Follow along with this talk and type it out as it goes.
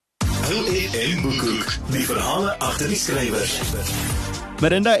OFM BoekHoek, die verhale agter die skrywers.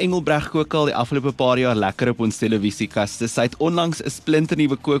 Marinda Engelbrecht kook al die afgelope paar jaar lekker op ons televisiekaste. Sy het onlangs 'n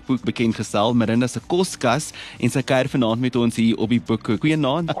splinternuwe kookboek bekendgestel, Marinda se koskas, en sy kuier vanaand met ons hier op die BoekHoek.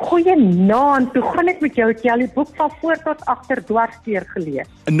 Goeienaand. Goeienaand, toe gaan ek met jou, het jy al die boek van voor tot agter dwarsteer gelees?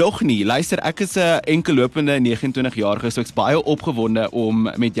 Nog nie. Luister, ek is 'n enkellopende 29-jarige, so ek's baie opgewonde om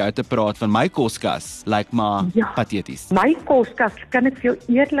met jou te praat van my koskas. Lyk maar pateties. My koskas, kan ek vir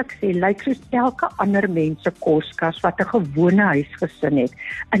jou eerlik sê, lyk soos elke ander mens se koskas wat 'n gewone huisgesin het.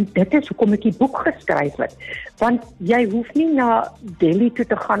 En dit is hoekom ek die boek geskryf het. Want jy hoef nie na Delhi toe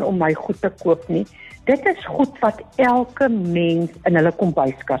te gaan om my goed te koop nie. Dit is goed wat elke mens in hulle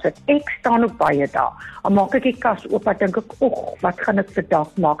kombuiskas het. Ek staan ook baie daar. Dan maak ek die kas oop en dink ek, wat gaan ek vandag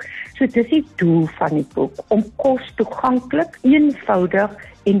maak? So dis die doel van die boek, om kos toeganklik, eenvoudig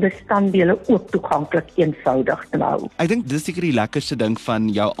en bestanddele ook toeganklik eenvoudig te hou. Ek dink dis seker die lekkerste ding van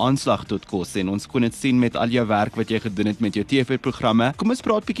jou aanslag tot kos, en ons kon dit sien met al jou werk wat jy gedoen het met jou TV-programme. Kom ons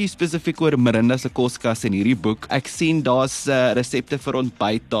praat bietjie spesifiek oor Marinda se koskas en hierdie boek. Ek sien daar's resepte vir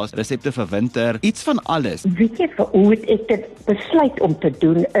ontbyt, daar's resepte vir winter, iets van alles. Weet jy hoe ek dit besluit om te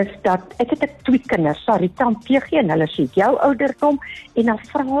doen, is dat ek het 2 kinders, Sarita en PG, en hulle sê jou ouderdom, en dan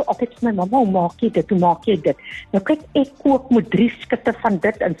vra hulle altyd vir my, mamma, hoe maak jy dit, hoe maak jy dit? Nou kyk, ek kook met 3 skutte van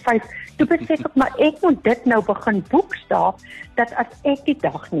dit en 5, toe besef ek, maar ek moet dit nou begin boekstaaf, dat as ek die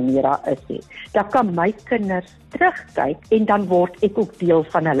dag nie meer daar is nie, dan kan my kinders terugkyk, en dan word ek ook deel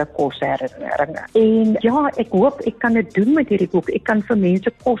van hulle kosherinneringe. En ja, ek hoop ek kan dit doen met hierdie boek, ek kan vir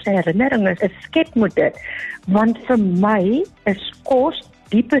mense kosherinneringe skep met dit, want vir my is kos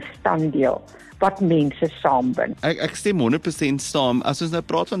die bestanddeel wat mense saambind. Ek stem 100% saam. As ons nou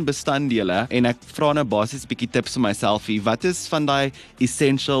praat van bestanddele, en ek vra nou basies 'n bietjie tips vir myself hier, wat is van daai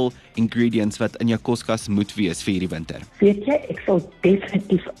essential ingredients wat in jou koskas moet wees vir hierdie winter? Weet jy, ek sal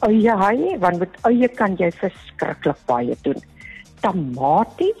definitief eie hê, want met eie kan jy verskriklik baie doen.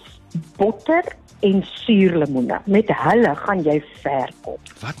 Tomaties, botter en suurlemoene. Met hulle gaan jy ver kom.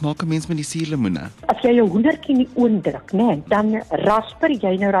 Wat maak 'n mens met die suurlemoene? As jy jou hoendertjie in die oond druk, dan rasper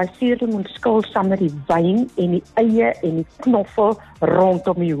jy nou daai suurlemoenskil saam met die wyn en die eie en die knoffel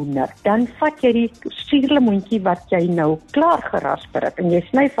rondom die hoender. Dan vat jy die suurlemoentjie wat jy nou klaar gerasper het, en jy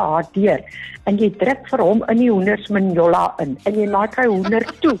sny vir haar deur, en jy druk vir hom in die hoendersminjolla in, en jy maak hy hoender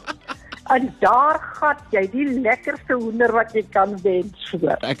toe. En daar gat jy die lekkerste hoender wat jy kan wens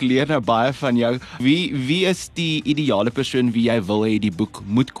voor. Ek leer nou baie van jou. Wie is die ideale persoon wie jy wil hê die boek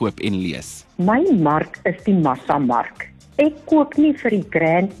moet koop en lees? My mark is die massamark. Ek kook nie vir die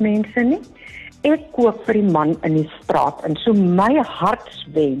grand mense nie. Ek kook vir die man in die straat. En so my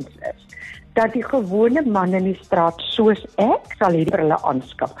hartswens is dat die gewone man in die straat soos ek sal hierdie vir hulle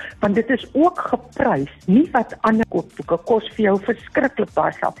aanskaf. Want dit is ook geprys, nie wat ander kookboeke kos vir jou verskriklik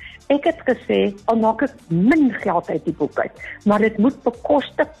baie geld. Ek het gesê, al maak ek min geld uit die boek uit, maar dit moet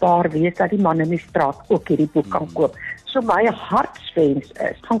bekostigbaar wees dat die man in die straat ook hierdie boek kan koop. So my hartswens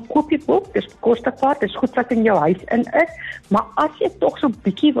is, gaan koop die boek, dis bekostigbaar, dis goed wat in jou huis in is, maar as jy tog so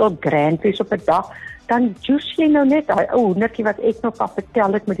bietjie wil grand wees op 'n dag, dan juice jy nou net daai ou hoendertjie wat ek nou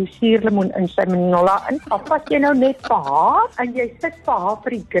vertel het met die suurlemoen in sy minola in. Of wat jy nou net vir haar, en jy sit vir haar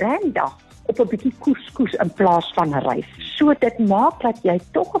vir die grand dag op 'n bietjie couscous in plaas van rys. So dit maak dat jy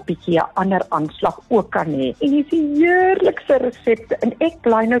tog 'n bietjie 'n ander aanslag ook kan hê. En dis die heerlikste resepte, en ek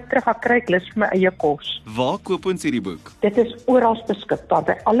bly nou terug, ek kry lus vir my eie kos. Waar koop ons hierdie boek? Dit is oral beskikbaar,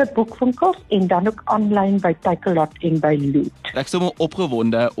 by alle boekwinkels, en dan ook aanlyn by Takealot en by Loot. Ek is sommer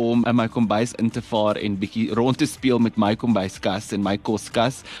opgewonde om in my kombuis in te vaar en bietjie rond te speel met my kombuiskas en my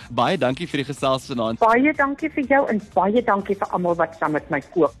koskas. Baie dankie vir die gesels vanaand. Baie dankie vir jou, en baie dankie vir almal wat saam met my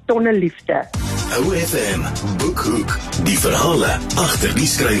kook. Tonne liefde. OFM BoekHoek, die verhale agter die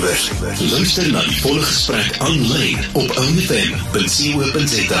skrywers. Luister na die volle gesprek aanlyn op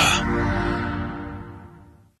OFM.co.za.